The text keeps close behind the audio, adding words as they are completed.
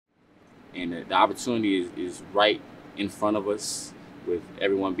and the opportunity is right in front of us, with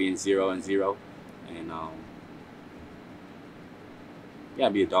everyone being 0-0, and you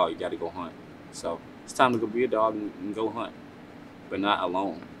gotta be a dog. You gotta go hunt. So it's time to go be a dog and go hunt, but not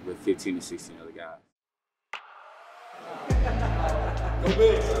alone with 15 to 16 other guys. Go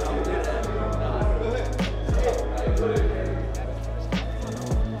big.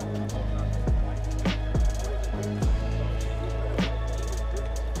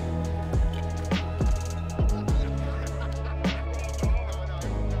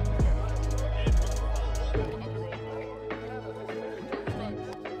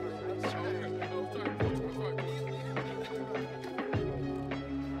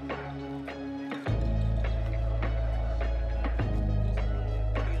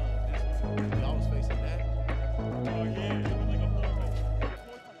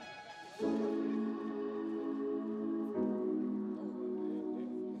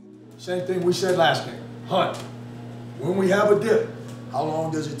 Same thing we said last game, hunt. When we have a dip, how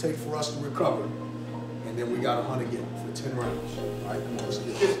long does it take for us to recover? And then we gotta hunt again for 10 rounds. All right, come on, let's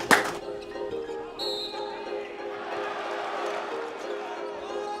get it.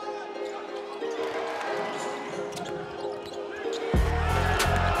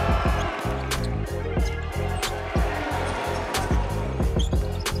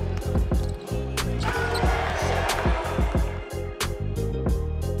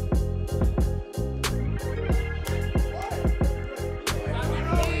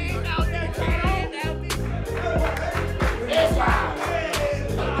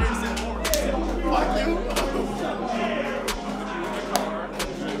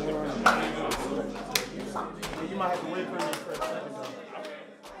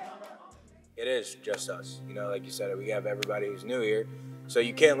 It is just us, you know, like you said, we have everybody who's new here, so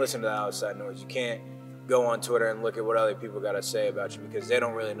you can't listen to the outside noise. You can't go on Twitter and look at what other people got to say about you, because they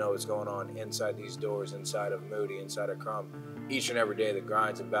don't really know what's going on inside these doors, inside of Moody, inside of Crumb. Each and every day, the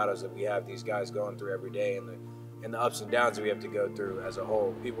grinds and battles that we have these guys going through every day, and the ups and downs that we have to go through as a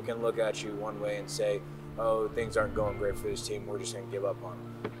whole. People can look at you one way and say, oh, things aren't going great for this team, we're just going to give up on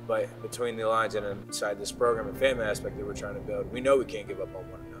them. But between the lines and inside this program and family aspect that we're trying to build, we know we can't give up on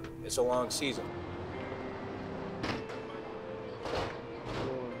one another. It's a long season.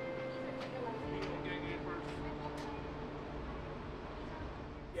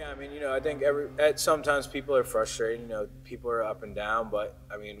 Yeah, I mean, you know, I think sometimes people are frustrated. You know, people are up and down, but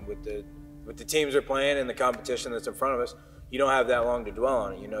I mean, with the teams we're playing and the competition that's in front of us, you don't have that long to dwell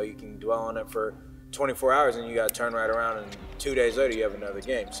on it. You know, you can dwell on it for 24 hours and you got to turn right around, and 2 days later you have another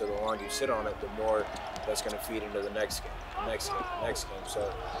game. So the longer you sit on it, the more that's going to feed into the next game, the next game, the next game.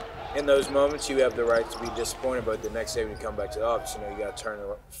 So in those moments, you have the right to be disappointed, but the next day when you come back to the office, you know, you got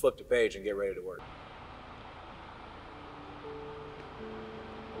to flip the page and get ready to work.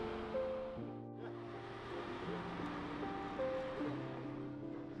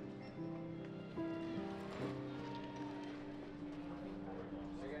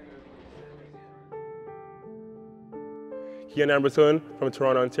 Ian Amberson from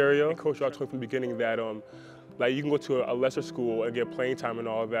Toronto, Ontario. And Coach Rob told me from the beginning that like you can go to a lesser school and get playing time and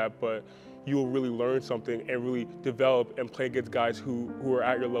all of that, but you will really learn something and really develop and play against guys who are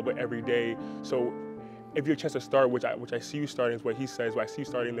at your level every day. So if you have a chance to start, which I see you starting, is what he says, but I see you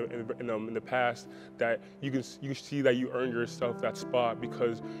starting in the past, that you see that you earned yourself that spot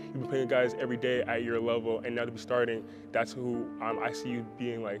because you've been playing guys every day at your level, and now to be starting, that's who I see you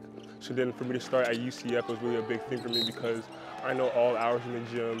being like. So then for me to start at UCF was really a big thing for me because I know all hours in the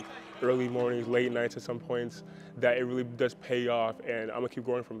gym, early mornings, late nights at some points, that it really does pay off, and I'm gonna keep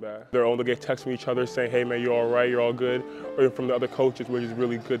growing from that. They're all gonna get texts from each other saying, hey man, you're all right, you're all good, or from the other coaches, which is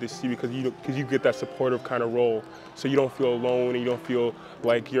really good to see because you get that supportive kind of role. So you don't feel alone and you don't feel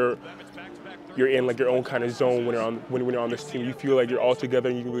like you're in like your own kind of zone when you're on this team. You feel like you're all together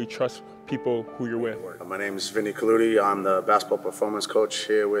and you can really trust people who you're with. My name is Vinny Coludi. I'm the basketball performance coach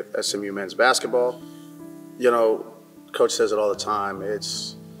here with SMU men's basketball. You know, Coach says it all the time,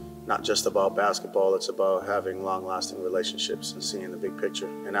 it's not just about basketball, it's about having long-lasting relationships and seeing the big picture.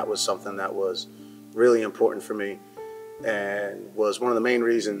 And that was something that was really important for me and was one of the main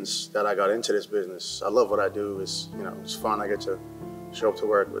reasons that I got into this business. I love what I do. It's, you know, it's fun. I get to show up to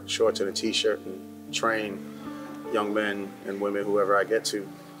work with shorts and a t-shirt and train young men and women, whoever I get to.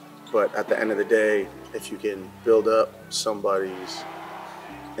 But at the end of the day, if you can build up somebody's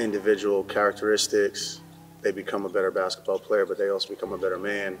individual characteristics, they become a better basketball player, but they also become a better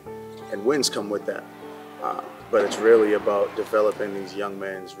man, and wins come with that. But it's really about developing these young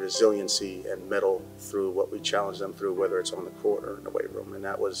men's resiliency and mettle through what we challenge them through, whether it's on the court or in the weight room. And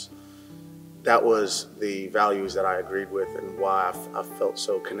that was that was the values that I agreed with and why I felt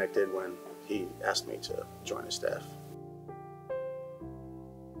so connected when he asked me to join his staff.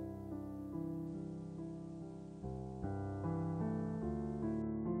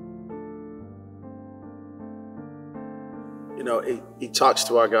 You know, he talks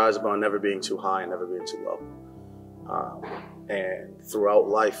to our guys about never being too high and never being too low. And throughout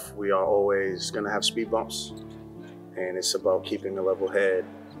life, we are always going to have speed bumps. And it's about keeping a level head.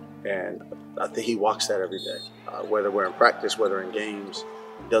 And I think he walks that every day. Whether we're in practice, whether in games,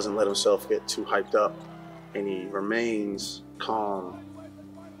 he doesn't let himself get too hyped up. And he remains calm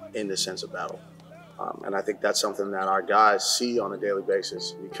in the sense of battle. And I think that's something that our guys see on a daily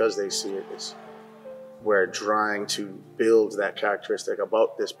basis. Because they see it, we're trying to build that characteristic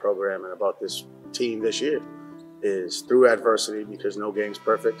about this program and about this team this year, is through adversity, because no game's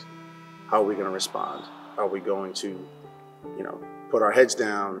perfect. How are we going to respond? Are we going to, you know, put our heads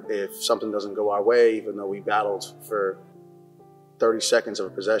down if something doesn't go our way, even though we battled for 30 seconds of a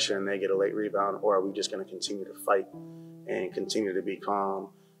possession and they get a late rebound? Or are we just going to continue to fight and continue to be calm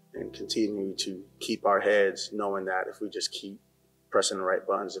and continue to keep our heads, knowing that if we just keep pressing the right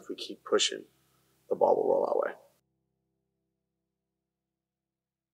buttons, if we keep pushing, the ball will roll our way?